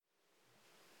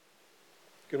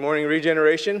Good morning,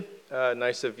 Regeneration.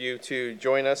 Nice of you to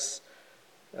join us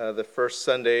the first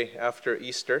Sunday after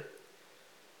Easter.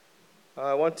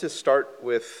 I want to start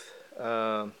with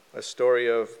a story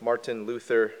of Martin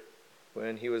Luther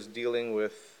when he was dealing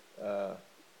with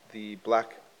the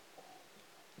Black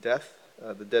Death,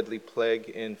 the deadly plague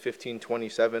in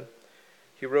 1527.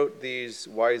 He wrote these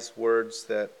wise words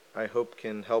that I hope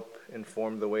can help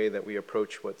inform the way that we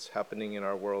approach what's happening in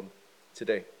our world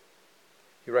today.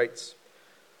 He writes,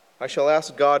 "I shall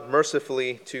ask God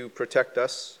mercifully to protect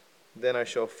us. Then I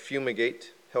shall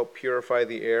fumigate, help purify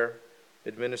the air,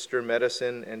 administer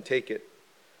medicine, and take it.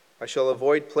 I shall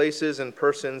avoid places and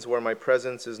persons where my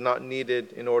presence is not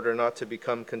needed in order not to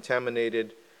become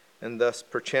contaminated and thus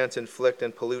perchance inflict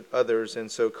and pollute others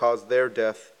and so cause their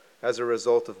death as a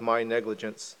result of my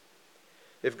negligence.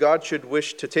 If God should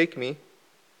wish to take me,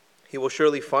 he will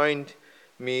surely find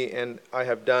me, and I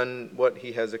have done what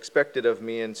he has expected of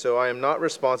me, and so I am not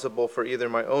responsible for either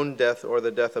my own death or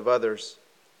the death of others.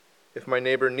 If my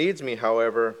neighbor needs me,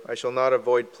 however, I shall not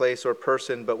avoid place or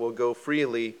person, but will go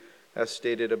freely, as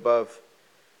stated above.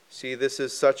 See, this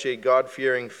is such a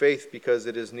God-fearing faith because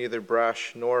it is neither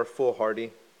brash nor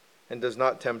foolhardy, and does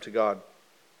not tempt God."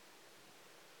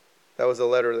 That was a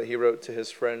letter that he wrote to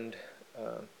his friend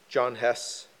John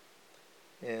Hess,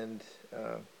 and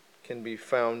can be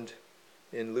found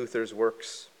in Luther's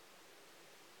works.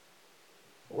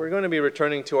 We're going to be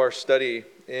returning to our study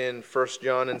in 1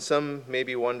 John, and some may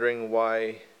be wondering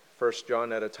why 1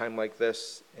 John at a time like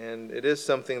this. And it is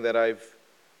something that I've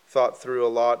thought through a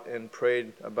lot and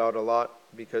prayed about a lot,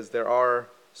 because there are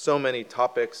so many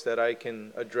topics that I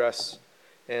can address,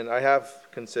 and I have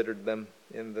considered them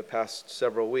in the past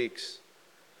several weeks.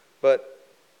 But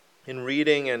in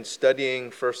reading and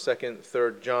studying 1st, 2nd,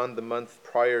 3rd John, the month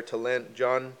prior to Lent,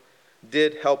 John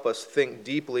did help us think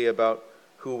deeply about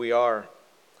who we are.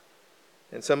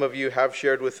 And some of you have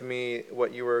shared with me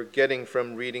what you were getting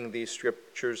from reading these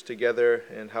scriptures together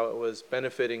and how it was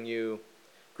benefiting you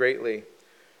greatly.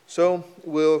 So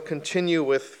we'll continue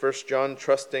with 1 John,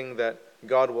 trusting that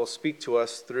God will speak to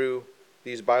us through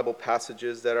these Bible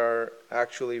passages that are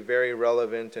actually very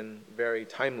relevant and very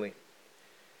timely.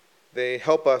 They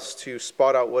help us to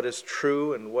spot out what is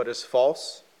true and what is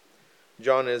false.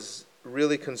 John is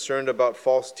really concerned about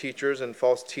false teachers and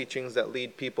false teachings that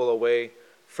lead people away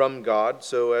from God.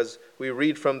 So as we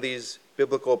read from these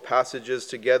biblical passages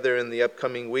together in the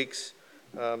upcoming weeks,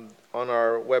 on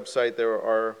our website there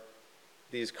are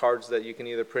these cards that you can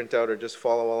either print out or just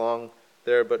follow along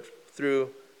there. But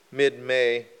through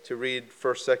mid-May to read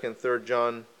 1st, 2nd, 3rd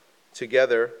John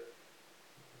together,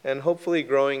 and hopefully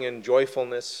growing in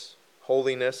joyfulness,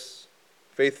 holiness,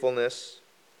 faithfulness,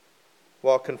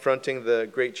 while confronting the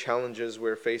great challenges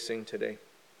we're facing today.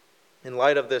 In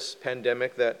light of this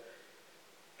pandemic that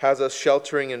has us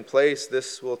sheltering in place,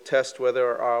 this will test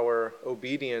whether our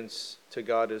obedience to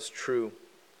God is true,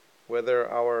 whether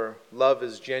our love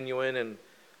is genuine, and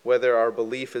whether our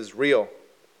belief is real.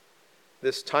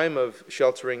 This time of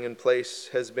sheltering in place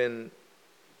has been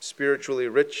spiritually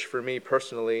rich for me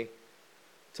personally,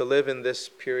 to live in this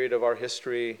period of our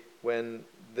history when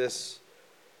this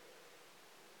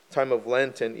time of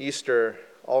Lent and Easter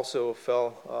also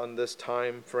fell on this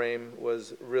time frame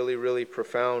was really, really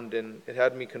profound, and it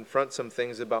had me confront some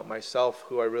things about myself,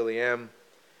 who I really am.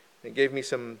 It gave me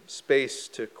some space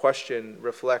to question,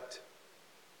 reflect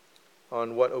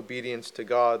on what obedience to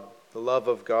God, the love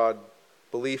of God,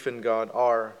 belief in God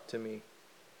are to me.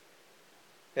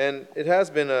 And it has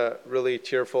been a really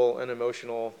tearful and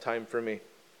emotional time for me.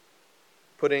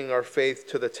 Putting our faith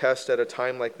to the test at a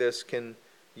time like this can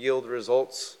yield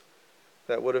results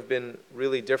that would have been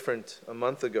really different a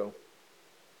month ago.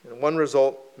 And one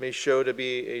result may show to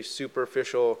be a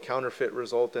superficial counterfeit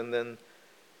result, and then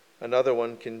another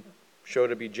one can show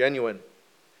to be genuine.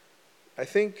 I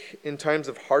think in times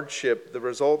of hardship, the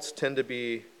results tend to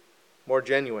be more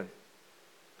genuine.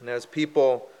 And as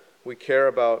people we care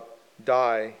about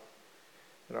die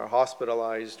and are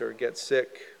hospitalized or get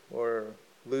sick or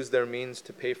lose their means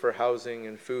to pay for housing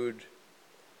and food,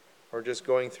 or just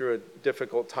going through a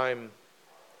difficult time,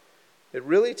 it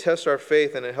really tests our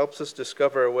faith, and it helps us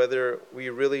discover whether we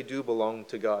really do belong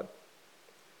to God.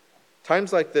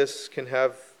 Times like this can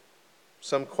have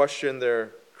some question their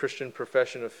Christian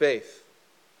profession of faith.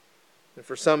 And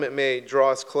for some it may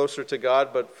draw us closer to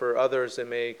God, but for others it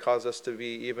may cause us to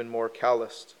be even more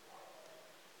calloused.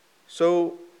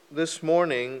 So this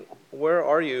morning, where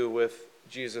are you with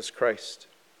Jesus Christ,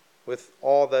 with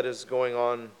all that is going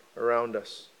on around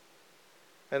us?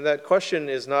 And that question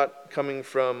is not coming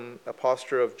from a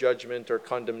posture of judgment or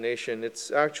condemnation.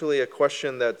 It's actually a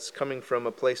question that's coming from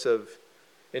a place of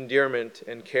endearment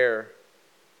and care,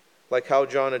 like how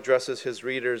John addresses his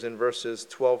readers in verses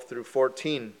 12 through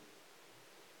 14.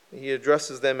 He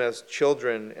addresses them as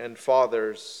children and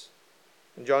fathers.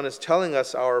 And John is telling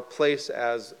us our place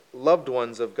as loved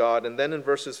ones of God. And then in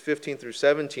verses 15 through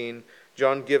 17,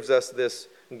 John gives us this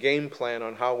game plan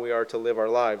on how we are to live our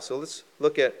lives. So let's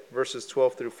look at verses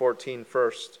 12 through 14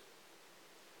 first.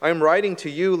 I am writing to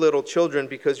you, little children,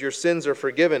 because your sins are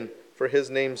forgiven for his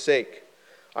name's sake.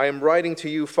 I am writing to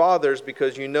you, fathers,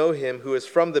 because you know him who is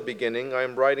from the beginning. I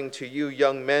am writing to you,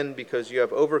 young men, because you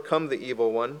have overcome the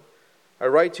evil one. I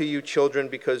write to you, children,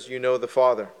 because you know the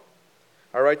Father.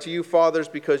 I write to you, fathers,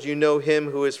 because you know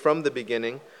him who is from the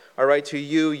beginning. I write to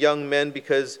you, young men,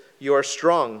 because you are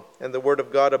strong, and the word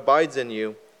of God abides in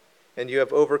you, and you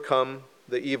have overcome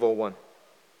the evil one.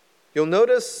 You'll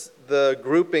notice the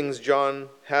groupings John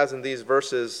has in these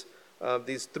verses,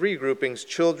 these three groupings: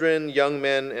 children, young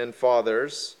men, and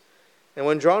fathers. And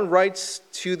when John writes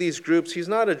to these groups, he's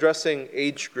not addressing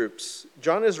age groups.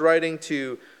 John is writing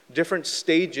to different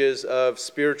stages of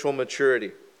spiritual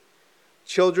maturity.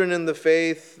 Children in the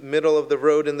faith, middle of the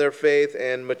road in their faith,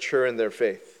 and mature in their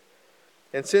faith.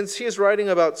 And since he is writing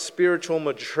about spiritual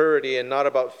maturity and not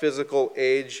about physical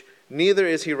age, neither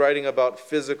is he writing about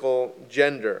physical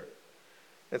gender.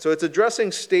 And so it's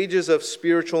addressing stages of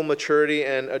spiritual maturity,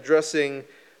 and addressing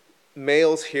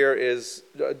males here is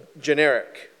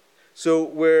generic. So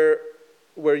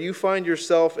where you find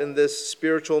yourself in this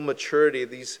spiritual maturity,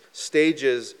 these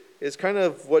stages, is kind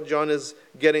of what John is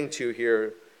getting to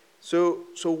here. So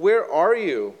where are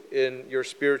you in your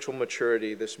spiritual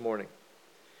maturity this morning?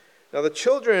 Now the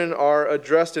children are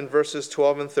addressed in verses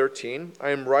 12 and 13. I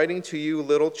am writing to you,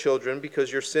 little children,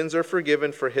 because your sins are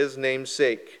forgiven for his name's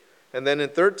sake. And then in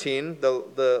 13,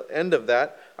 the end of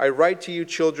that, I write to you,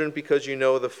 children, because you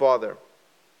know the Father.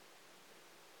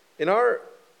 In our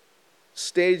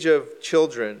stage of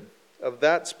children, of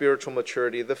that spiritual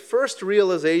maturity, the first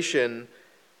realization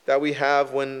that we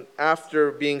have when after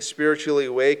being spiritually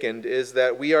awakened is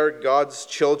that we are God's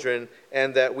children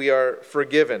and that we are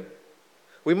forgiven.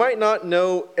 We might not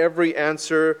know every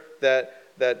answer that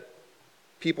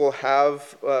people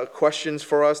have questions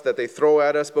for us that they throw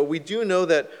at us, but we do know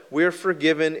that we're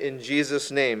forgiven in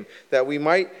Jesus' name. That we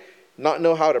might not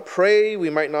know how to pray, we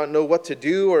might not know what to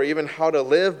do or even how to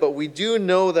live, but we do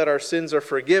know that our sins are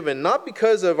forgiven, not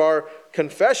because of our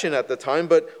confession at the time,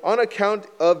 but on account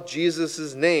of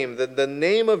Jesus' name. The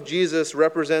name of Jesus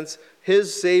represents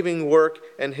his saving work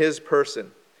and his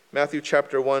person. Matthew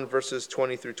chapter 1, verses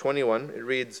 20 through 21, it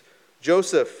reads,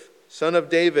 Joseph, son of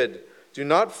David, do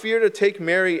not fear to take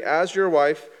Mary as your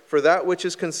wife, for that which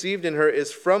is conceived in her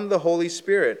is from the Holy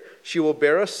Spirit. She will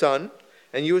bear a son,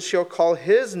 and you shall call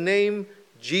his name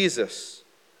Jesus,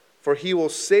 for he will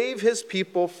save his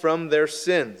people from their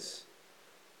sins.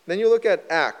 Then you look at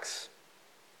Acts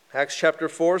chapter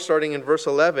 4, starting in verse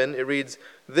 11, it reads,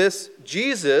 This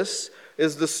Jesus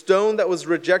is the stone that was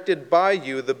rejected by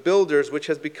you, the builders, which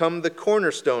has become the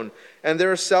cornerstone, and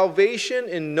there is salvation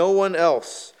in no one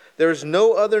else. There is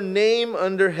no other name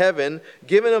under heaven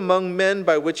given among men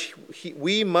by which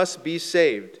we must be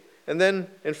saved. And then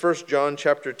in 1 John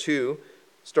chapter 2,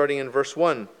 starting in verse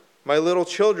 1, My little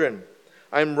children,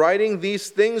 I am writing these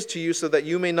things to you so that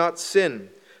you may not sin.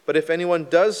 But if anyone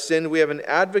does sin, we have an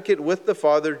advocate with the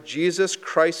Father, Jesus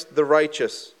Christ the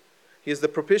righteous. He is the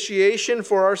propitiation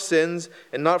for our sins,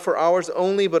 and not for ours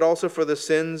only, but also for the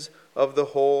sins of the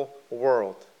whole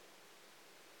world.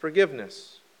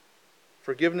 Forgiveness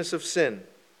of sin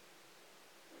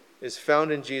is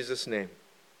found in Jesus' name.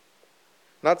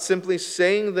 Not simply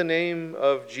saying the name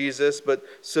of Jesus, but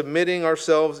submitting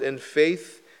ourselves in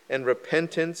faith and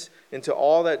repentance into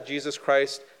all that Jesus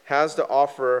Christ has to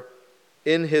offer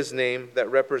in his name that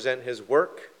represent his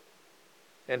work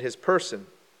and his person.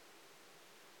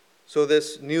 So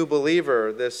this new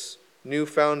believer, this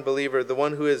newfound believer, the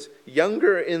one who is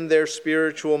younger in their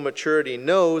spiritual maturity,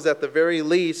 knows at the very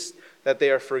least that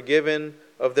they are forgiven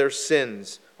of their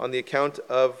sins on the account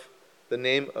of the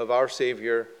name of our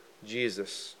Savior,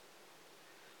 Jesus.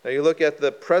 Now you look at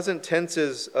the present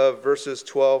tenses of verses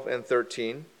 12 and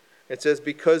 13. It says,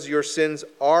 because your sins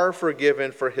are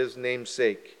forgiven for his name's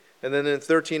sake. And then in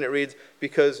 13 it reads,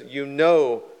 because you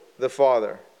know the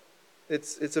Father.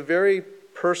 It's a very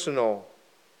personal,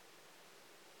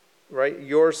 right?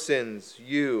 Your sins,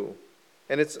 you.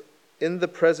 And it's in the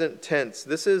present tense.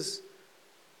 This is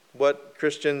what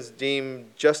Christians deem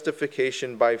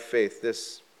justification by faith,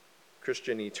 this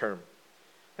Christian-y term.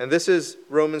 And this is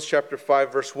Romans chapter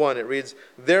 5, verse 1. It reads,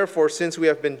 therefore, since we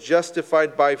have been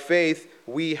justified by faith,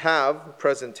 we have,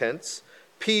 present tense,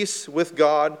 peace with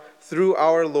God through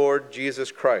our Lord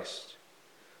Jesus Christ.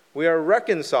 We are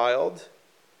reconciled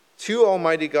to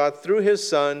Almighty God through His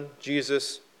Son,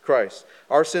 Jesus Christ.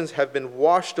 Our sins have been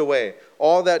washed away.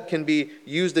 All that can be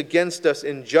used against us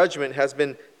in judgment has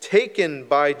been taken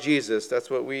by Jesus. That's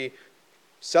what we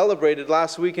celebrated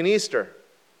last week in Easter.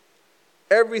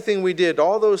 Everything we did,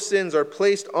 all those sins are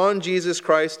placed on Jesus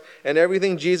Christ, and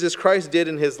everything Jesus Christ did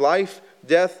in His life,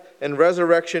 death, and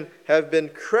resurrection have been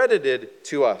credited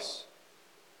to us.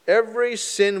 Every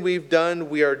sin we've done,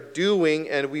 we are doing,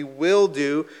 and we will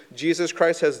do. Jesus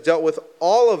Christ has dealt with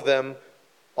all of them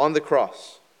on the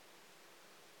cross.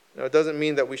 Now, it doesn't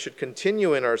mean that we should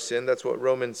continue in our sin. That's what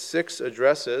Romans 6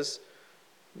 addresses.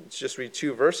 Let's just read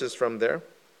 2 verses from there.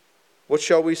 What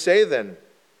shall we say then?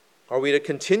 Are we to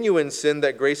continue in sin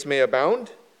that grace may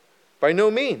abound? By no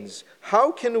means.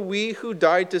 How can we who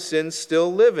died to sin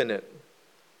still live in it?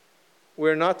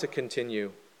 We're not to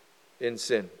continue in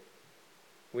sin.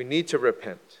 We need to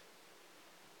repent.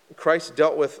 Christ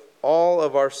dealt with all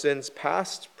of our sins,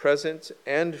 past, present,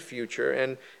 and future,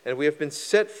 and we have been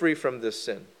set free from this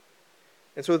sin.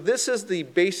 And so this is the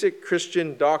basic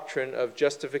Christian doctrine of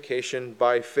justification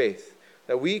by faith,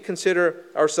 that we consider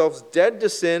ourselves dead to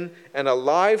sin and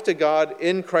alive to God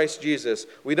in Christ Jesus.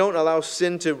 We don't allow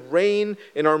sin to reign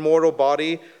in our mortal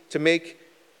body, to make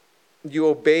you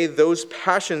obey those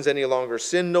passions any longer.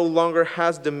 Sin no longer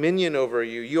has dominion over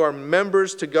you. You are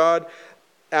members to God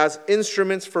as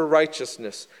instruments for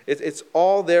righteousness. It's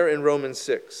all there in Romans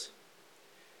 6.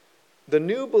 The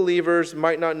new believers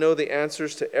might not know the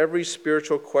answers to every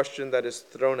spiritual question that is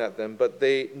thrown at them, but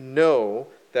they know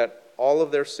that all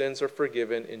of their sins are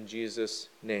forgiven in Jesus'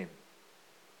 name.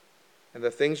 And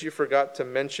the things you forgot to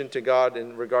mention to God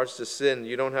in regards to sin,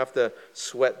 you don't have to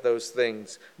sweat those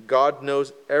things. God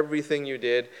knows everything you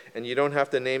did, and you don't have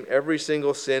to name every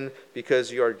single sin because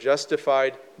you are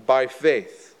justified by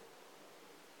faith.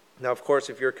 Now, of course,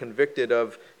 if you're convicted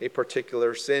of a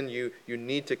particular sin, you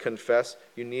need to confess,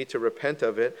 you need to repent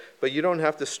of it, but you don't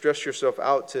have to stress yourself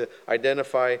out to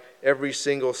identify every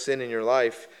single sin in your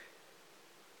life.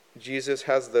 Jesus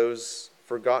has those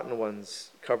forgotten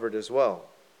ones covered as well.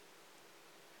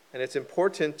 And it's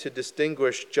important to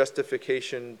distinguish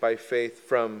justification by faith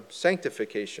from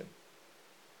sanctification.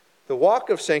 The walk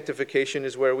of sanctification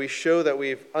is where we show that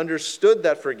we've understood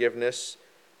that forgiveness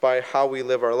by how we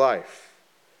live our life.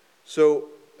 So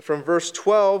from verse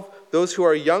 12, those who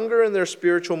are younger in their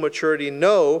spiritual maturity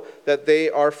know that they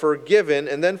are forgiven.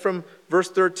 And then from verse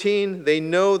 13, they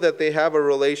know that they have a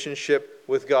relationship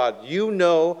with God. You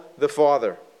know the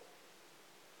Father.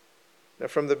 Now,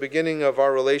 from the beginning of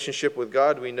our relationship with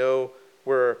God, we know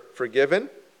we're forgiven,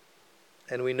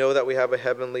 and we know that we have a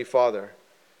heavenly Father.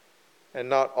 And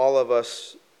not all of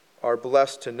us are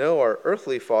blessed to know our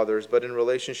earthly fathers, but in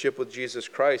relationship with Jesus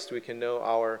Christ, we can know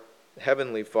our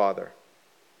heavenly Father.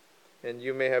 And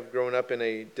you may have grown up in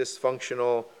a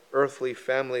dysfunctional earthly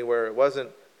family where it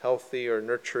wasn't healthy or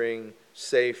nurturing,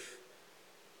 safe,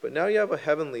 but now you have a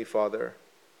heavenly Father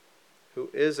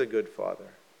who is a good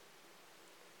Father.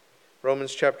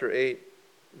 Romans chapter 8,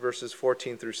 verses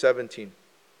 14 through 17.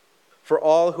 For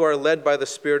all who are led by the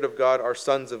Spirit of God are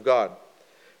sons of God.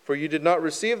 For you did not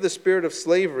receive the spirit of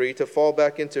slavery to fall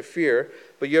back into fear,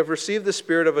 but you have received the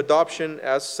spirit of adoption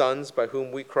as sons, by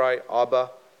whom we cry, Abba,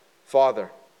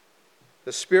 Father.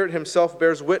 The Spirit Himself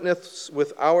bears witness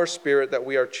with our spirit that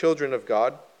we are children of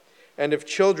God, and if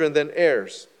children, then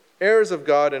heirs, heirs of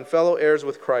God and fellow heirs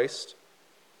with Christ,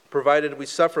 provided we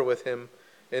suffer with Him,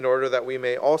 in order that we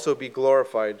may also be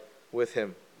glorified with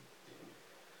Him.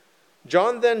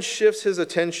 John then shifts his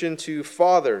attention to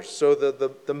fathers, so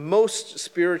the most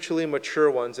spiritually mature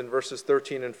ones in verses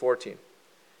 13 and 14.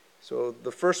 So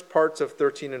the first parts of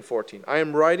 13 and 14. I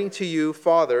am writing to you,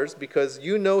 fathers, because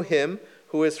you know Him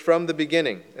who is from the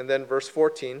beginning. And then verse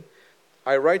 14.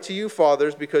 I write to you,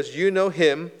 fathers, because you know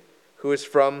Him who is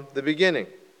from the beginning.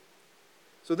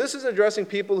 So this is addressing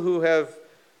people who have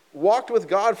walked with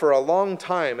God for a long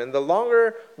time, and the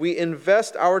longer we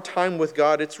invest our time with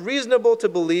God, it's reasonable to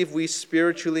believe we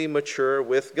spiritually mature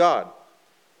with God.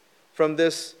 From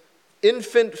this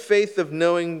infant faith of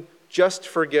knowing just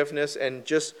forgiveness and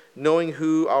just knowing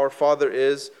who our Father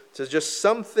is, to just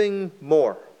something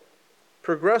more,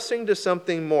 progressing to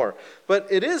something more. But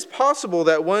it is possible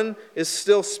that one is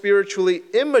still spiritually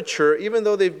immature, even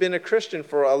though they've been a Christian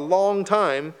for a long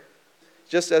time,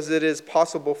 just as it is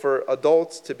possible for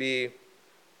adults to be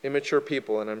immature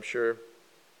people, and I'm sure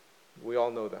we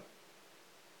all know that.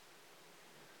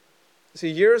 See,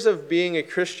 years of being a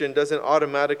Christian doesn't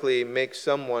automatically make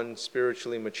someone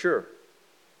spiritually mature.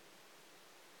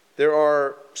 There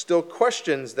are still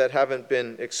questions that haven't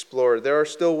been explored. There are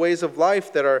still ways of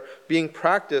life that are being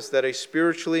practiced that a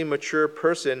spiritually mature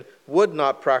person would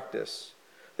not practice.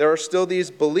 There are still these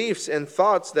beliefs and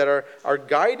thoughts that are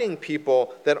guiding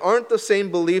people that aren't the same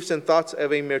beliefs and thoughts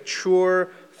of a mature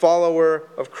follower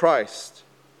of Christ.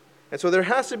 And so there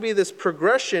has to be this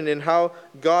progression in how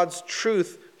God's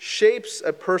truth shapes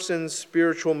a person's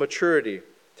spiritual maturity.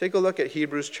 Take a look at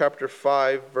Hebrews chapter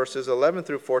 5, verses 11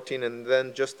 through 14, and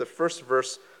then just the first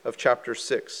verse of chapter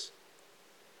 6.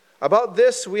 About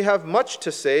this we have much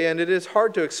to say, and it is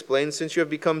hard to explain, since you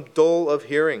have become dull of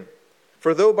hearing.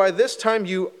 For though by this time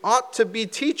you ought to be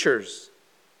teachers,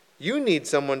 you need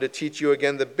someone to teach you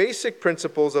again the basic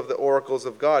principles of the oracles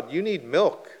of God. You need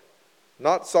milk,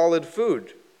 not solid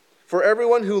food. For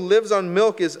everyone who lives on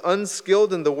milk is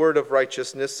unskilled in the word of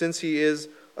righteousness, since he is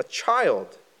a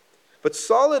child. But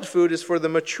solid food is for the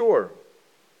mature,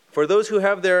 for those who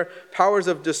have their powers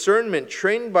of discernment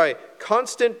trained by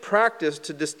constant practice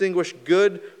to distinguish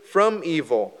good from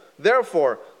evil.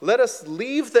 Therefore, let us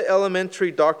leave the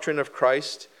elementary doctrine of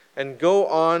Christ and go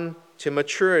on to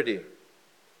maturity.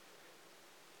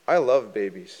 I love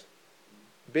babies.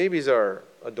 Babies are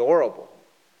adorable,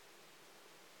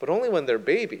 but only when they're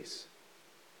babies.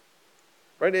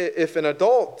 Right? If an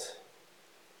adult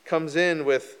comes in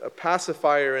with a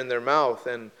pacifier in their mouth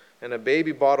and a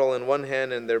baby bottle in one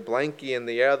hand and their blankie in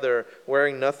the other,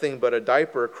 wearing nothing but a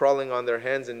diaper, crawling on their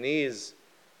hands and knees,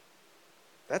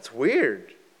 that's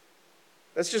weird.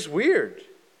 That's just weird.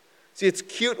 See, it's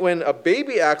cute when a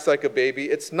baby acts like a baby.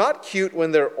 It's not cute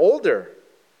when they're older.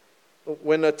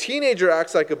 When a teenager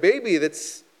acts like a baby,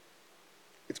 it's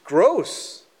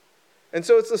gross. And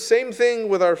so it's the same thing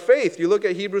with our faith. You look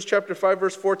at Hebrews chapter 5,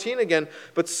 verse 14 again.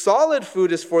 But solid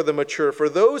food is for the mature, for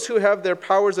those who have their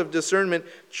powers of discernment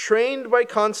trained by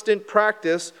constant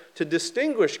practice to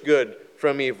distinguish good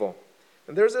from evil.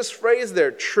 And there's this phrase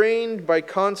there, trained by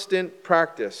constant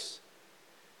practice.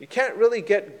 You can't really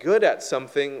get good at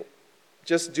something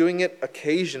just doing it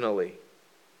occasionally.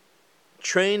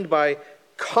 Trained by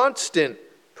constant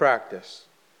practice.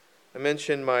 I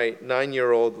mentioned my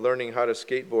 9-year-old learning how to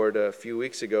skateboard a few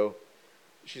weeks ago.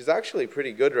 She's actually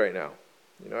pretty good right now.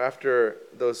 After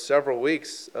those several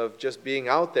weeks of just being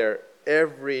out there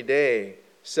every day,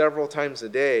 several times a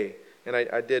day, and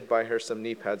I did buy her some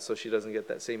knee pads so she doesn't get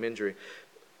that same injury.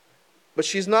 But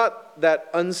she's not that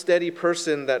unsteady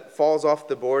person that falls off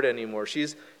the board anymore.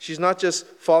 She's not just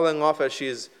falling off as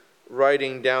she's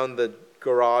riding down the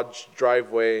garage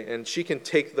driveway, and she can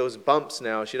take those bumps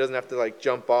now. She doesn't have to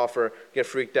jump off or get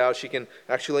freaked out. She can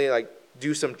actually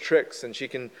do some tricks, and she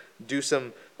can do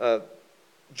some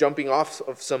jumping off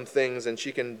of some things, and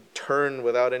she can turn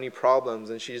without any problems,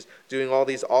 and she's doing all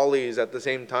these ollies at the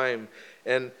same time.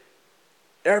 And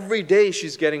every day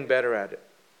she's getting better at it.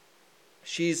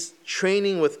 She's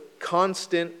training with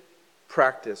constant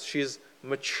practice. She's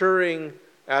maturing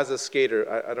as a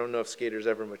skater. I don't know if skaters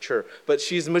ever mature, but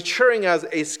she's maturing as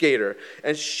a skater.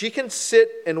 And she can sit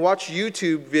and watch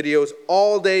YouTube videos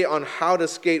all day on how to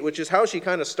skate, which is how she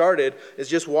kind of started, is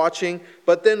just watching.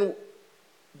 But then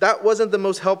that wasn't the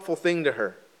most helpful thing to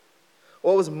her.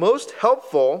 What was most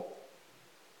helpful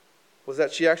was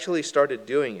that she actually started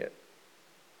doing it.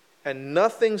 And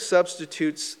nothing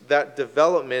substitutes that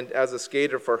development as a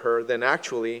skater for her than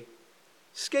actually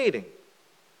skating,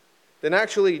 than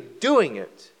actually doing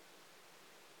it.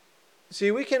 See,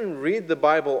 we can read the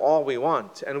Bible all we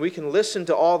want, and we can listen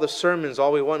to all the sermons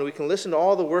all we want, we can listen to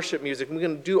all the worship music, we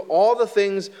can do all the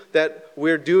things that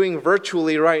we're doing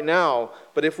virtually right now,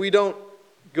 but if we don't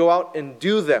go out and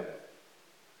do them,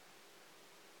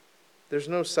 there's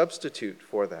no substitute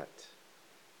for that.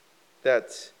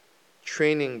 That's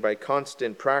training by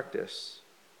constant practice.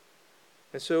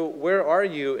 And so where are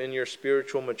you in your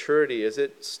spiritual maturity? Is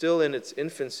it still in its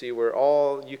infancy where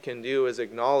all you can do is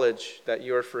acknowledge that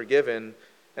you are forgiven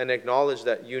and acknowledge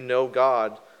that you know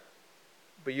God,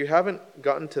 but you haven't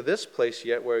gotten to this place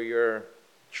yet where you're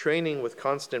training with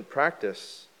constant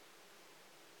practice?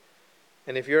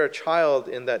 And if you're a child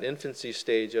in that infancy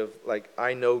stage of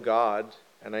I know God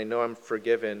and I know I'm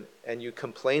forgiven, and you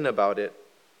complain about it,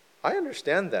 I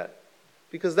understand that,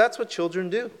 because that's what children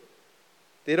do.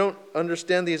 They don't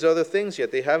understand these other things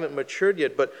yet. They haven't matured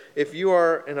yet. But if you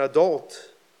are an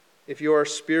adult, if you are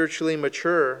spiritually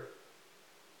mature,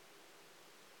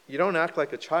 you don't act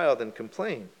like a child and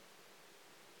complain.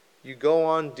 You go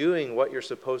on doing what you're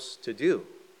supposed to do,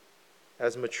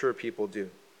 as mature people do.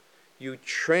 You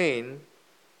train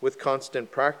with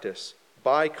constant practice,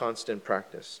 by constant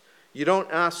practice. You don't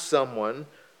ask someone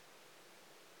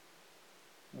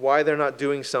why they're not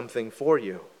doing something for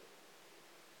you.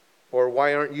 Or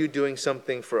why aren't you doing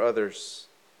something for others?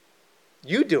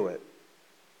 You do it.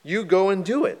 You go and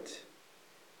do it.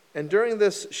 And during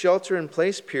this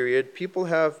shelter-in-place period, people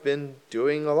have been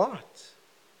doing a lot.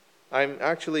 I'm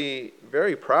actually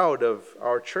very proud of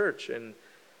our church, and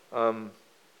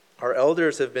our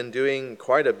elders have been doing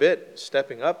quite a bit,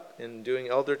 stepping up and doing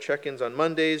elder check-ins on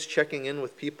Mondays, checking in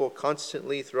with people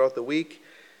constantly throughout the week,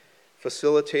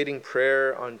 facilitating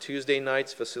prayer on Tuesday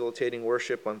nights, facilitating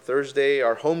worship on Thursday.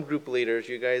 Our home group leaders,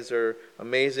 you guys are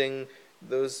amazing.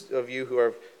 Those of you who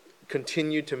have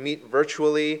continued to meet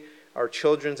virtually, our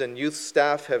children's and youth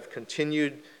staff have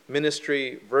continued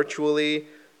ministry virtually.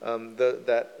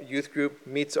 That youth group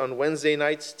meets on Wednesday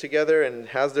nights together and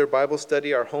has their Bible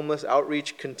study. Our homeless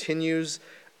outreach continues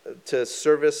to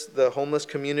service the homeless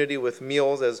community with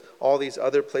meals as all these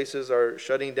other places are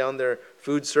shutting down their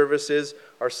food services.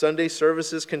 Our Sunday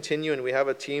services continue, and we have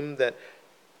a team that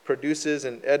produces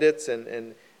and edits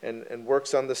and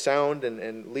works on the sound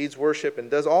and leads worship and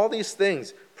does all these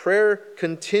things. Prayer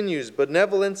continues.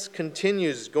 Benevolence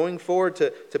continues, going forward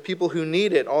to people who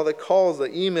need it, all the calls, the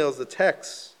emails, the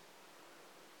texts.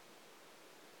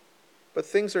 But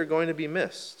things are going to be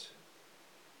missed.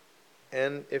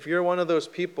 And if you're one of those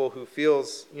people who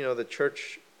feels, the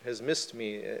church has missed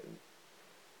me,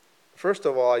 first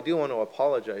of all, I do want to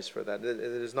apologize for that. It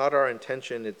is not our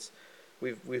intention.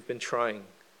 We've been trying,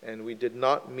 and we did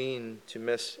not mean to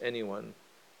miss anyone.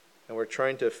 And we're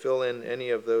trying to fill in any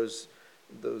of those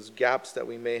gaps that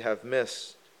we may have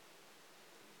missed.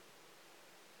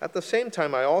 At the same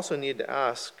time, I also need to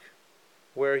ask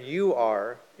where you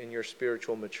are in your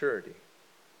spiritual maturity.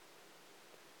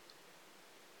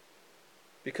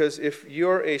 Because if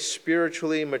you're a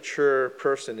spiritually mature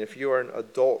person, if you are an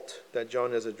adult that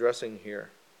John is addressing here,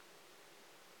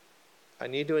 I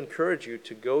need to encourage you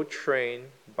to go train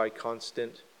by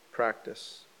constant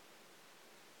practice.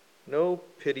 No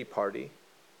pity party.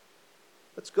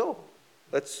 Let's go.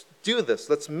 Let's do this.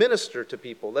 Let's minister to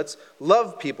people. Let's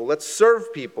love people. Let's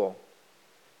serve people.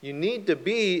 You need to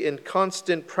be in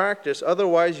constant practice.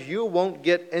 Otherwise, you won't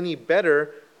get any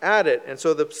better at it. And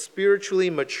so the spiritually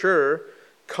mature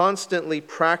constantly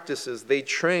practices. They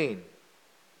train.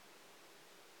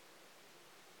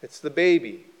 It's the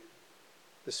baby,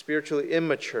 the spiritually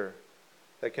immature,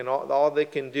 that all they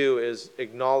can do is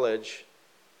acknowledge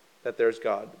that there's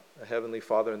God, a heavenly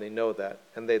Father, and they know that.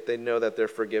 And they know that they're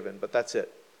forgiven. But that's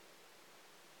it.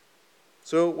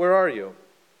 So where are you?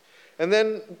 And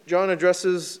then John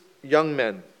addresses young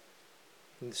men.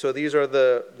 And so these are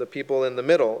the people in the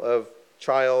middle of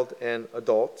child and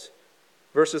adult.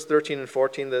 Verses 13 and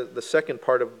 14, the second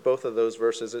part of both of those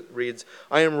verses, it reads,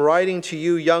 I am writing to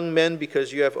you, young men,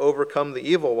 because you have overcome the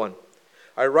evil one.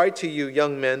 I write to you,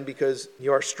 young men, because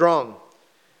you are strong,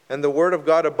 and the word of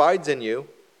God abides in you,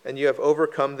 and you have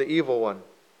overcome the evil one.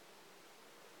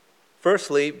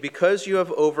 Firstly, because you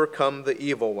have overcome the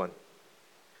evil one.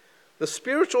 The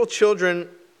spiritual children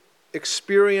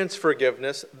experience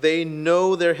forgiveness. They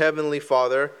know their heavenly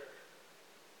Father.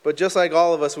 But just like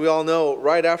all of us, we all know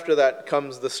right after that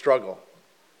comes the struggle.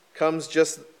 Comes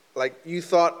just like you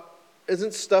thought,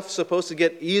 isn't stuff supposed to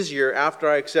get easier after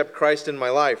I accept Christ in my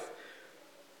life?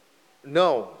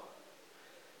 No.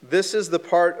 This is the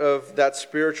part of that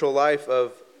spiritual life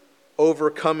of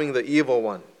overcoming the evil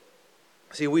one.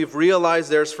 See, we've realized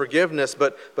there's forgiveness,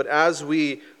 but as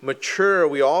we mature,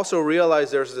 we also realize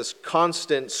there's this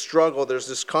constant struggle, there's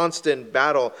this constant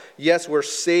battle. Yes, we're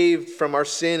saved from our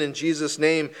sin in Jesus'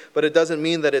 name, but it doesn't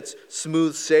mean that it's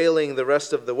smooth sailing the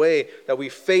rest of the way, that we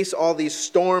face all these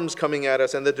storms coming at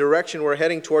us, and the direction we're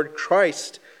heading toward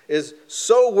Christ is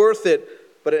so worth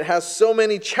it, but it has so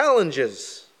many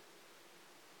challenges.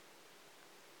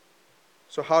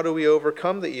 So how do we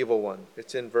overcome the evil one?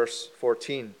 It's in verse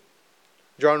 14.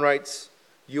 John writes,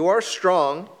 you are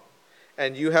strong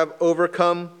and you have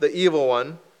overcome the evil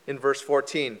one in verse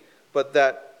 14. But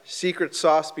that secret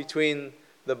sauce between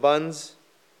the buns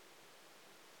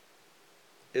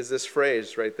is this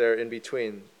phrase right there in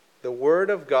between. The word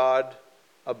of God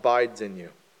abides in you.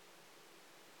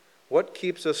 What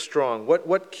keeps us strong?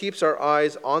 What keeps our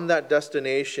eyes on that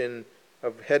destination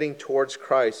of heading towards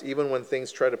Christ, even when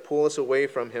things try to pull us away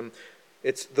from Him?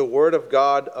 It's the word of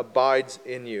God abides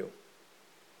in you.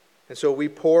 And so we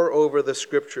pore over the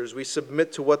Scriptures. We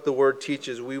submit to what the Word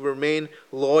teaches. We remain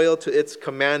loyal to its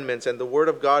commandments. And the Word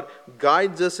of God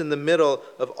guides us in the middle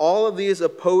of all of these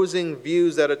opposing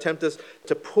views that attempt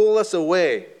to pull us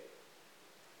away.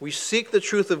 We seek the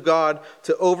truth of God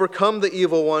to overcome the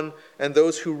evil one and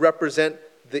those who represent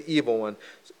the evil one.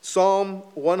 Psalm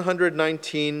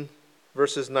 119,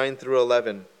 verses 9 through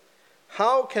 11.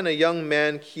 How can a young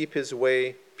man keep his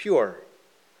way pure?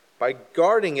 by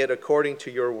guarding it according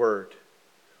to your word.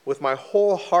 With my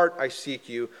whole heart I seek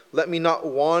you. Let me not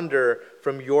wander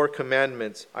from your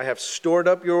commandments. I have stored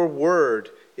up your word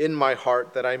in my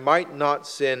heart that I might not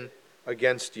sin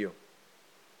against you.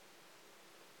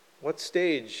 What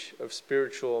stage of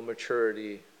spiritual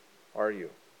maturity are you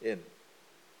in?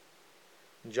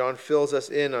 John fills us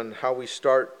in on how we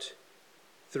start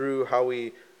through how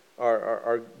we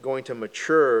are going to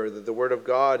mature. The Word of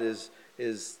God is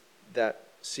that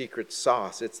secret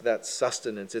sauce. It's that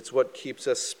sustenance. It's what keeps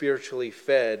us spiritually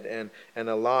fed and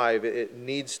alive. It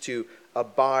needs to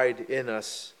abide in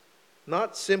us.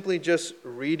 Not simply just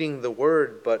reading the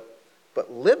Word, but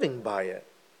living by it.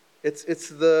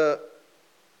 It's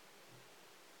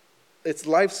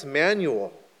life's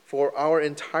manual for our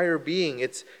entire being.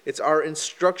 It's our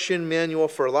instruction manual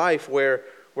for life where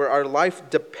our life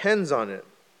depends on it.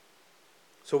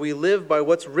 So we live by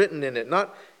what's written in it,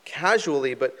 not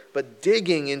casually, but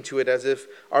digging into it as if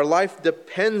our life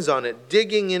depends on it,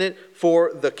 digging in it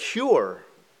for the cure.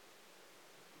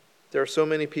 There are so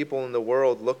many people in the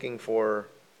world looking for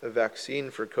a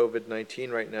vaccine for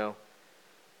COVID-19 right now.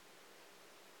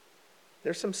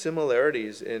 There's some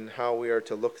similarities in how we are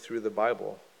to look through the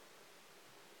Bible,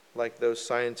 like those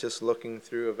scientists looking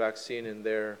through a vaccine in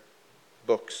their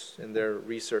books, in their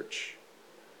research.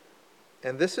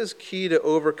 And this is key to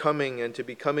overcoming and to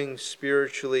becoming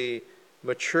spiritually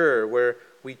mature, where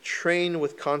we train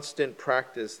with constant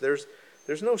practice. There's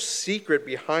no secret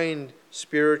behind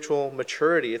spiritual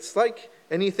maturity. It's like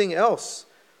anything else.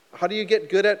 How do you get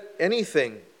good at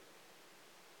anything?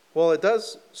 Well, it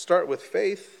does start with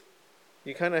faith.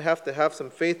 You kind of have to have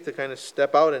some faith to kind of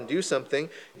step out and do something.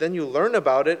 Then you learn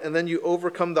about it, and then you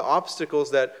overcome the obstacles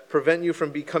that prevent you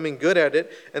from becoming good at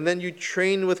it, and then you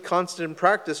train with constant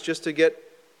practice just to get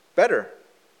better.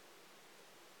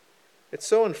 It's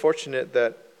so unfortunate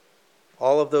that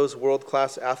all of those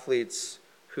world-class athletes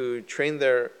who train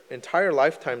their entire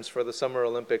lifetimes for the Summer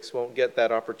Olympics won't get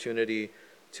that opportunity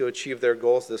to achieve their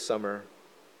goals this summer.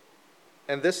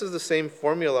 And this is the same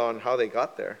formula on how they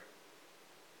got there.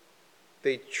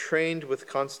 They trained with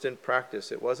constant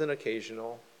practice. It wasn't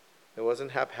occasional. It wasn't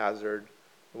haphazard.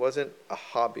 It wasn't a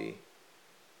hobby.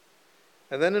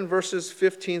 And then in verses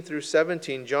 15 through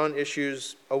 17, John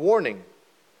issues a warning.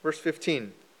 Verse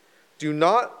 15, do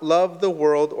not love the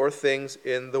world or things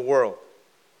in the world.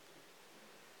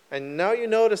 And now you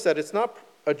notice that it's not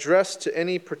addressed to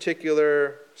any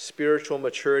particular spiritual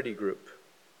maturity group.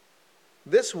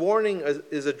 This warning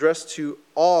is addressed to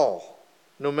all,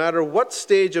 no matter what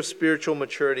stage of spiritual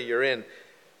maturity you're in.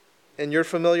 And you're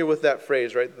familiar with that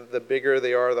phrase, right? The bigger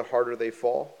they are, the harder they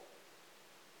fall.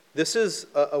 This is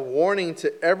a warning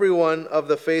to everyone of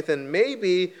the faith, and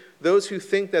maybe those who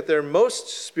think that they're most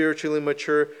spiritually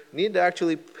mature need to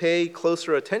actually pay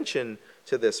closer attention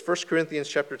to this. 1 Corinthians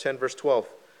chapter 10, verse 12.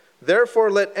 Therefore,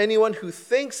 let anyone who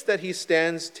thinks that he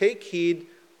stands take heed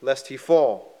lest he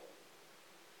fall.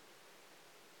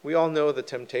 We all know the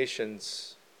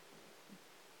temptations.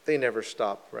 They never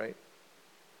stop, right?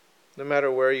 No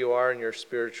matter where you are in your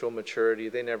spiritual maturity,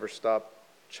 they never stop.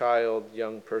 Child,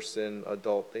 young person,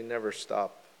 adult, they never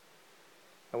stop.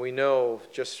 And we know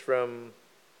just from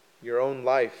your own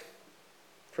life,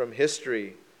 from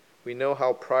history, we know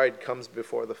how pride comes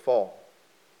before the fall.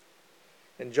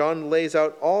 And John lays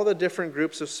out all the different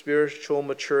groups of spiritual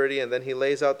maturity, and then he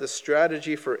lays out this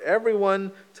strategy for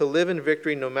everyone to live in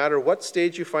victory no matter what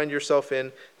stage you find yourself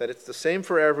in, that it's the same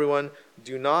for everyone.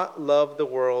 Do not love the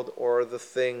world or the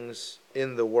things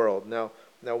in the world. Now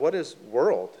what is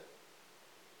world?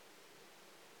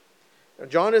 Now,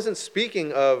 John isn't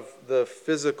speaking of the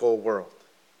physical world.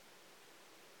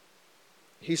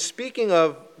 He's speaking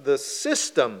of the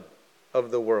system of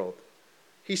the world.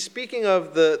 He's speaking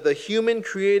of the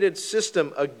human-created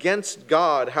system against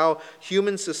God, how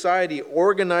human society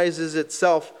organizes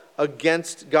itself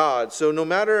against God. So no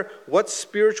matter what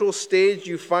spiritual stage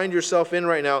you find yourself in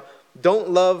right now, don't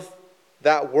love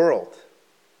that world.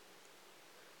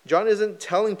 John isn't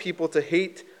telling people to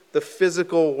hate the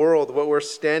physical world, what we're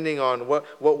standing on, what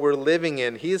we're living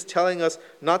in. He is telling us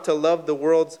not to love the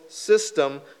world's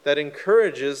system that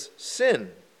encourages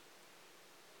sin.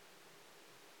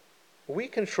 We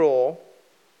control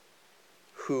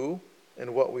who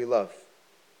and what we love.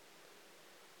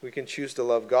 We can choose to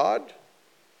love God,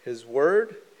 His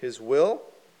Word, His will,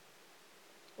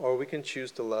 or we can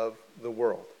choose to love the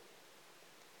world.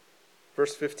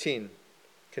 Verse 15,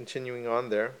 continuing on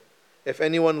there. If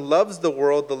anyone loves the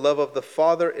world, the love of the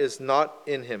Father is not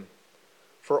in him.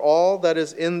 For all that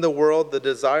is in the world, the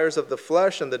desires of the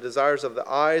flesh and the desires of the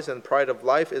eyes and pride of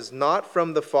life is not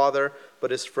from the Father,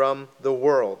 but is from the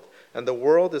world. and the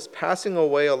world is passing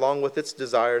away along with its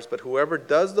desires, but whoever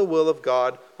does the will of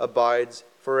God abides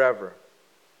forever.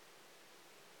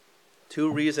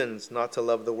 2 reasons not to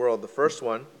love the world. The first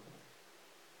one,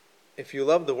 if you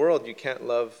love the world, you can't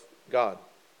love God.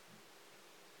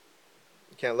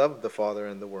 You can't love the Father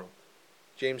and the world.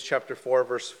 James chapter 4,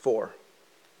 verse 4.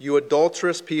 You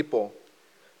adulterous people,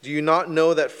 do you not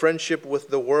know that friendship with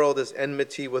the world is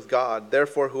enmity with God?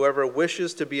 Therefore, whoever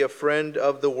wishes to be a friend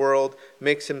of the world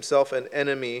makes himself an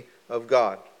enemy of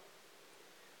God.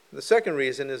 The second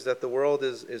reason is that the world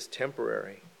is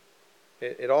temporary.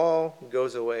 It all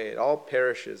goes away. It all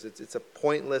perishes. It's a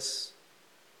pointless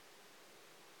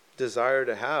desire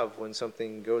to have when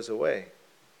something goes away.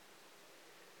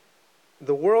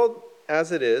 The world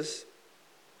as it is,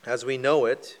 as we know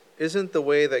it, isn't the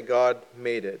way that God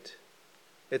made it.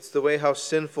 It's the way how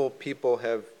sinful people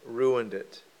have ruined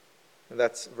it. And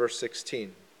that's verse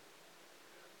 16.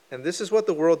 And this is what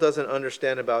the world doesn't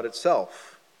understand about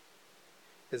itself,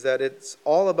 is that it's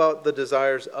all about the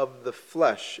desires of the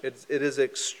flesh. It is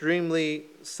extremely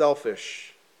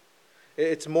selfish.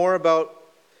 It's more about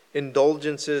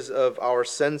indulgences of our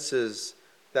senses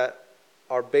that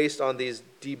are based on these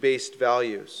debased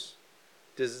values.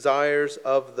 Desires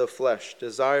of the flesh,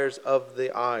 desires of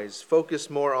the eyes. Focus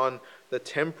more on the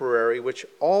temporary, which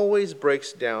always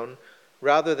breaks down,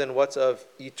 rather than what's of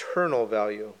eternal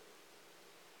value.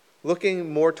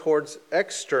 Looking more towards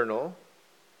external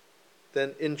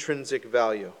than intrinsic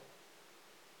value.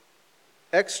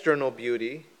 External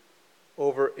beauty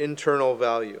over internal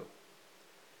value.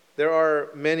 There are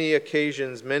many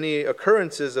occasions, many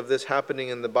occurrences of this happening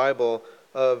in the Bible.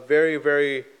 A very,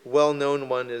 very well-known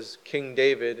one is King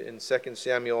David in 2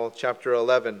 Samuel chapter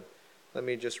 11. Let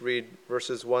me just read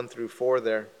verses 1 through 4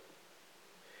 there.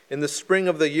 In the spring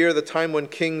of the year, the time when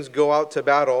kings go out to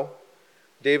battle,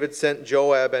 David sent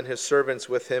Joab and his servants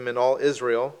with him and all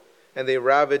Israel, and they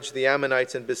ravaged the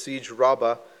Ammonites and besieged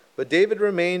Rabbah. But David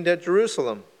remained at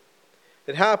Jerusalem.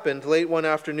 It happened late one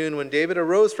afternoon when David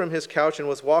arose from his couch and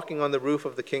was walking on the roof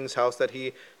of the king's house that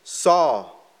he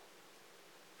saw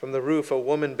from the roof a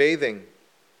woman bathing.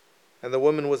 And the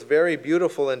woman was very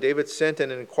beautiful, and David sent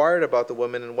and inquired about the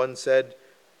woman, and one said,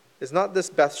 Is not this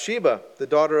Bathsheba, the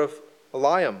daughter of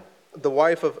Eliam, the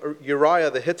wife of Uriah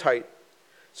the Hittite?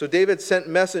 So David sent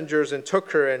messengers and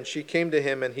took her, and she came to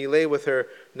him, and he lay with her.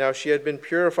 Now she had been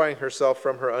purifying herself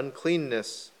from her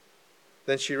uncleanness.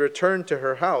 Then she returned to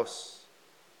her house.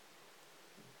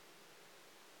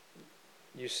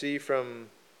 You see from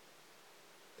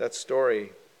that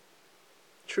story,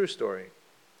 true story,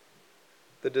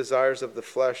 the desires of the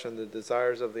flesh and the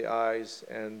desires of the eyes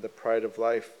and the pride of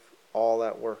life all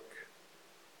at work.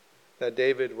 That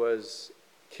David was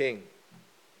king.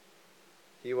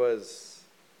 He was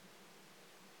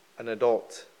an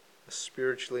adult, a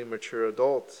spiritually mature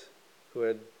adult who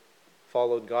had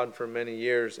followed God for many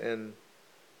years. And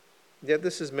yet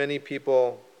this is many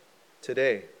people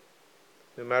today,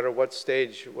 no matter what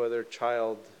stage, whether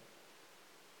child,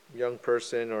 young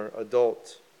person, or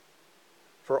adult.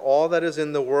 For all that is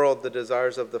in the world, the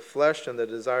desires of the flesh and the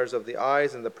desires of the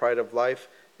eyes and the pride of life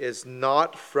is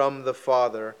not from the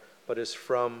Father, but is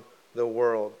from the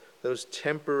world. Those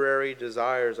temporary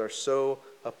desires are so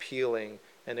appealing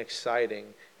and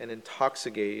exciting and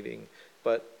intoxicating,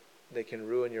 but they can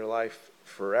ruin your life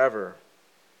forever.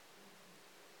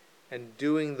 And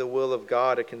doing the will of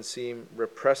God, it can seem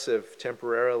repressive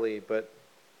temporarily, but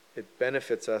it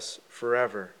benefits us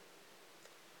forever.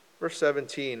 Verse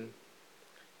 17,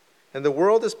 and the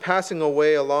world is passing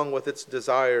away along with its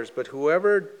desires, but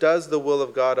whoever does the will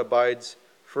of God abides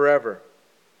forever.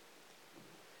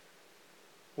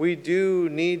 We're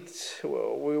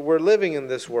living in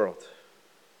this world.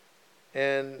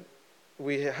 And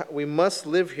we must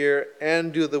live here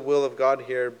and do the will of God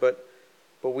here, but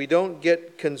we don't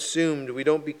get consumed, we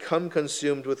don't become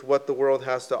consumed with what the world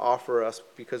has to offer us,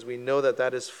 because we know that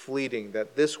that is fleeting,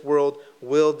 that this world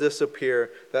will disappear,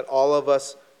 that all of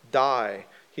us die.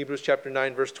 Hebrews chapter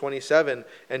 9, verse 27,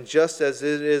 and just as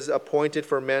it is appointed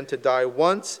for man to die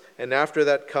once, and after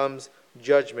that comes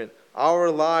judgment. Our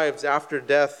lives after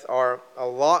death are a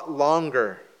lot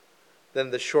longer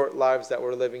than the short lives that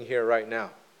we're living here right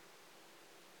now.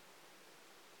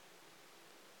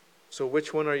 So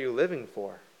which one are you living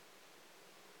for?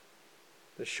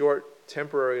 The short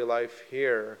temporary life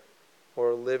here,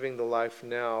 or living the life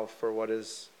now for what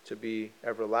is to be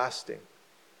everlasting?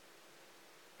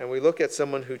 And we look at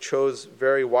someone who chose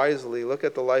very wisely. Look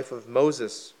at the life of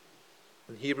Moses.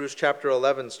 In Hebrews chapter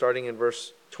 11, starting in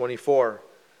verse 24.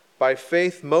 By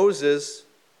faith, Moses,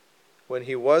 when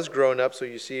he was grown up, so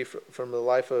you see from the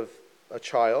life of a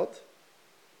child,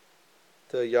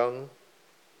 to a young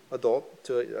adult,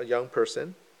 to a young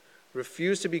person,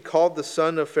 refused to be called the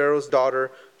son of Pharaoh's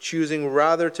daughter, choosing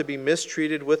rather to be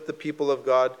mistreated with the people of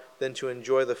God than to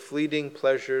enjoy the fleeting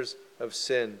pleasures of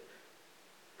sin,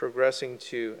 progressing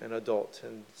to an adult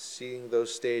and seeing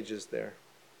those stages there.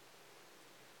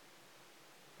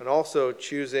 And also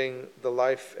choosing the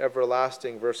life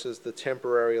everlasting versus the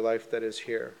temporary life that is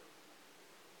here.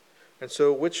 And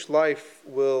so which life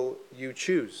will you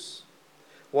choose?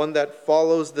 One that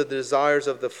follows the desires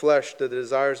of the flesh, the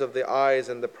desires of the eyes,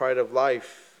 and the pride of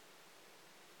life.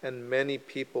 And many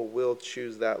people will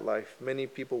choose that life. Many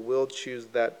people will choose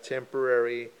that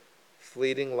temporary,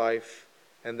 fleeting life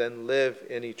and then live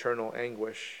in eternal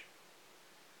anguish.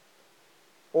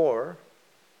 Or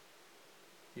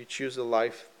you choose a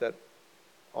life that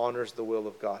honors the will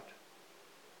of God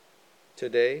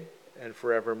today and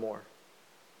forevermore.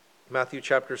 Matthew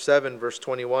chapter 7, verse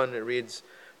 21, it reads,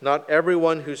 "Not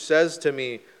everyone who says to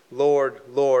me, 'Lord,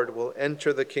 Lord,' will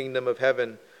enter the kingdom of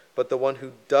heaven, but the one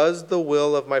who does the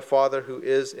will of my Father who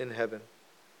is in heaven."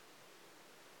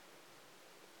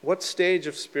 What stage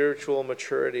of spiritual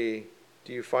maturity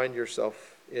do you find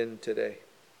yourself in today?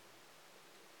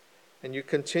 And you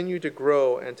continue to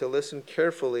grow and to listen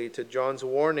carefully to John's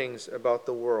warnings about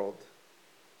the world.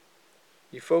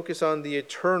 You focus on the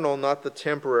eternal, not the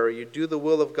temporary. You do the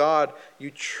will of God.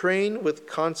 You train with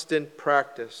constant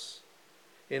practice,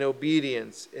 in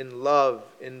obedience, in love,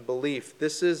 in belief.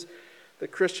 The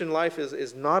Christian life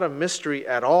is not a mystery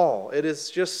at all. It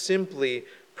is just simply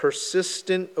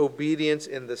persistent obedience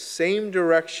in the same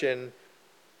direction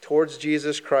towards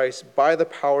Jesus Christ by the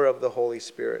power of the Holy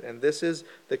Spirit. And this is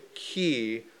the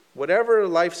key, whatever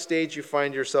life stage you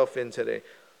find yourself in today.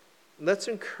 Let's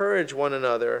encourage one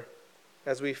another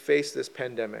as we face this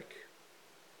pandemic.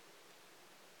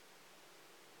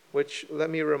 Which, let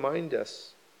me remind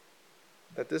us,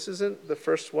 that this isn't the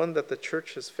first one that the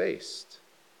church has faced.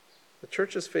 The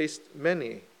church has faced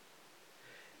many.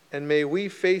 And may we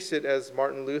face it as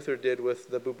Martin Luther did with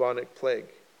the bubonic plague.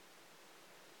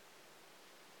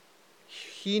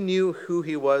 He knew who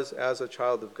he was as a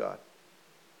child of God.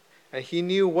 And he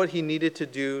knew what he needed to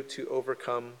do to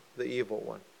overcome the evil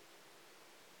one.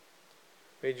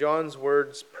 May John's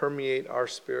words permeate our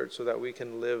spirit so that we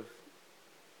can live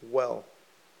well.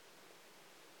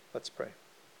 Let's pray.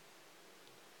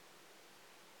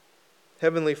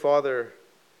 Heavenly Father,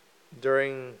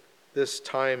 during this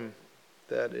time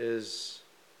that is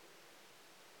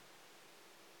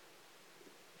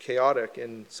chaotic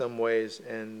in some ways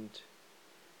and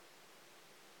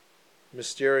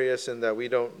mysterious in that we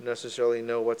don't necessarily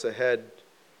know what's ahead,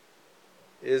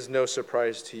 is no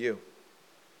surprise to you.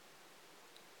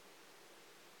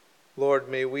 Lord,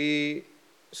 may we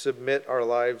submit our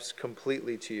lives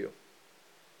completely to you.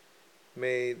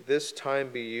 May this time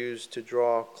be used to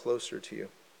draw closer to you.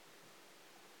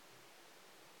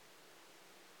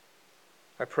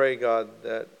 I pray, God,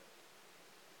 that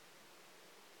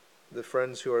the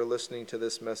friends who are listening to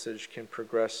this message can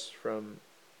progress from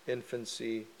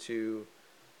infancy to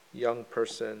young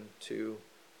person to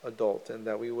adult, and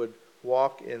that we would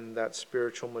walk in that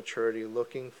spiritual maturity,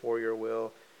 looking for your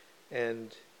will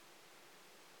and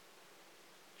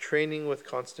training with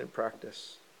constant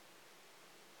practice.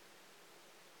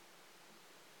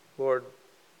 Lord,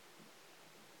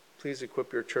 please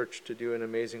equip your church to do an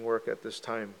amazing work at this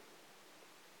time.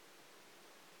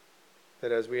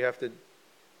 That as we have to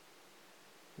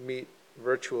meet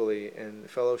virtually and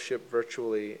fellowship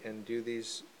virtually and do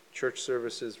these church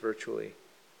services virtually,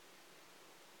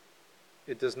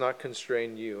 it does not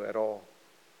constrain you at all.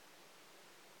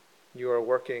 You are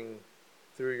working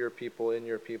through your people, in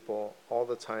your people, all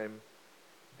the time,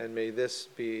 and may this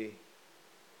be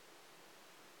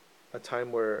a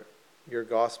time where your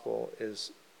gospel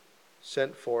is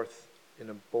sent forth in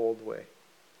a bold way.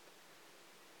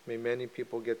 May many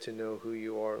people get to know who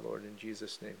you are, Lord, in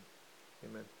Jesus' name.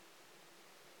 Amen.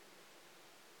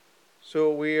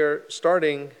 So we are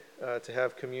starting to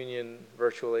have communion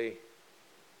virtually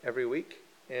every week,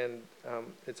 and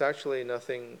it's actually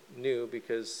nothing new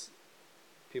because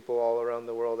people all around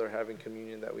the world are having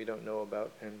communion that we don't know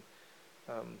about,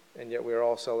 and yet we're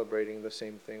all celebrating the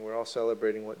same thing. We're all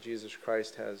celebrating what Jesus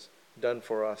Christ has done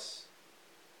for us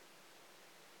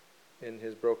in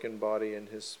his broken body and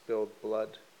his spilled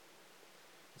blood.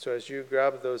 So as you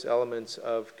grab those elements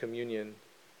of communion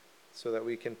so that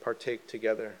we can partake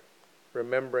together,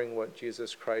 remembering what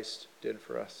Jesus Christ did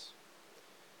for us.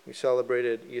 We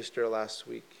celebrated Easter last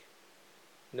week,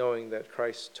 knowing that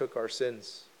Christ took our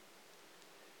sins.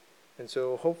 And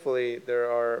so hopefully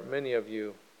there are many of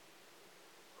you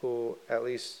who at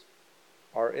least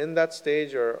are in that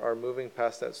stage or are moving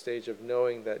past that stage of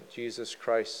knowing that Jesus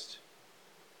Christ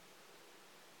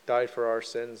died for our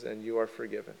sins and you are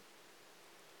forgiven,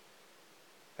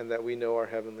 and that we know our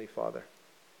Heavenly Father.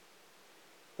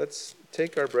 Let's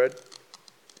take our bread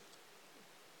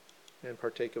and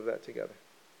partake of that together.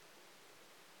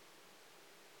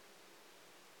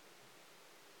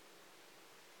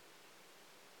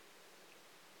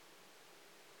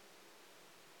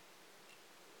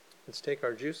 Let's take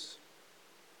our juice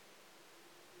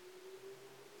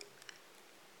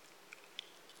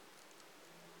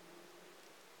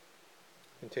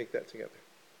and take that together.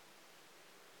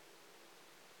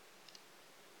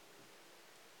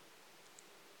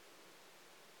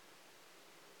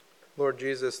 Lord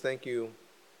Jesus, thank you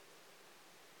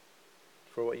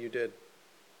for what you did.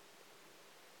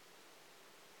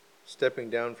 Stepping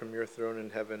down from your throne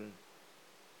in heaven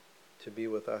to be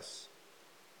with us,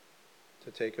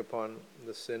 to take upon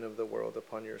the sin of the world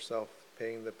upon yourself,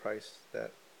 paying the price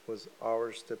that was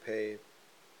ours to pay,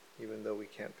 even though we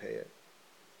can't pay it.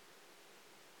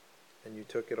 And you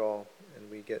took it all, and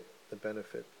we get the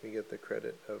benefit, we get the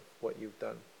credit of what you've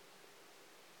done.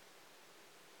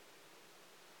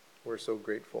 We're so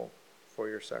grateful for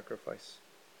your sacrifice.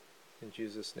 In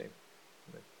Jesus' name.